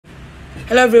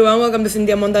Hello everyone, welcome to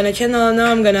Cynthia Montana channel.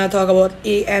 Now I'm gonna talk about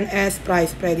ENS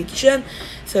price prediction.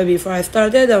 So before I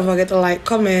started, don't forget to like,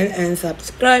 comment, and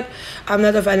subscribe. I'm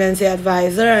not a financial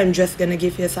advisor. I'm just gonna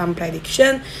give you some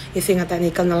prediction using a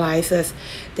technical analysis.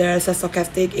 There's a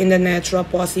stochastic in the natural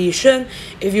position.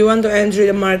 If you want to enter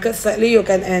the market slightly, you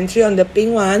can enter on the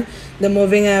pink one, the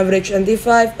moving average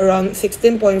 25 around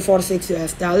 16.46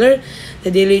 US dollar.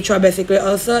 The daily chart basically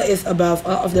also is above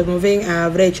all of the moving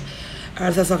average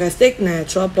as a stochastic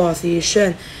natural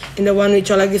position. In the one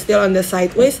which are like still on the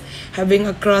sideways, having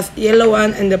a cross yellow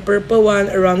one and the purple one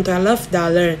around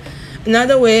 $12.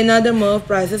 Another move,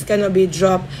 prices cannot be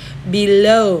dropped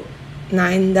below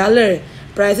 $9.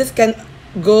 Prices can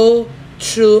go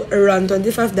through around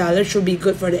 $25 should be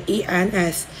good for the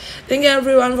ENS. Thank you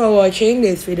everyone for watching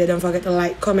this video. Don't forget to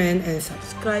like, comment, and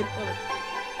subscribe.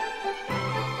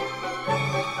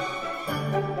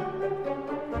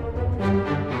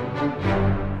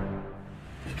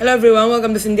 Hello everyone,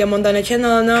 welcome to Cynthia Montana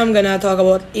channel. Now I'm gonna talk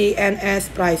about ENS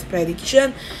price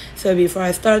prediction. So before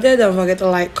I started, don't forget to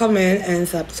like, comment, and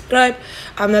subscribe.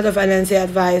 I'm not a financial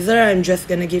advisor. I'm just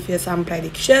gonna give you some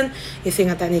prediction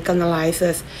using a technical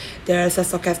analysis. There's a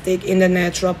stochastic in the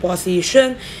natural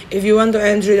position. If you want to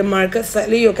enter the market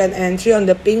slightly, you can enter on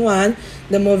the pink one,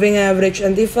 the moving average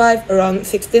 25 around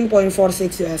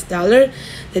 16.46 US dollar.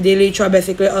 The daily chart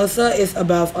basically also is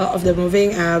above all of the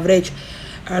moving average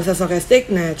as a stochastic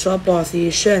natural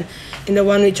position. In the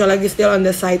one which are like still on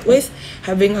the sideways,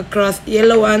 having a cross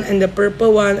yellow one and the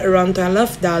purple one around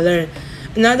 $12.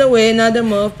 Another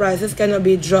move, prices cannot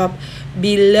be dropped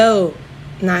below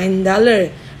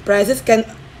 $9. Prices can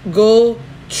go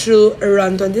through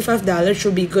around $25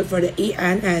 should be good for the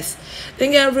ENS.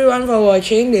 Thank you everyone for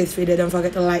watching this video. Don't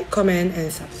forget to like, comment,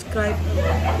 and subscribe.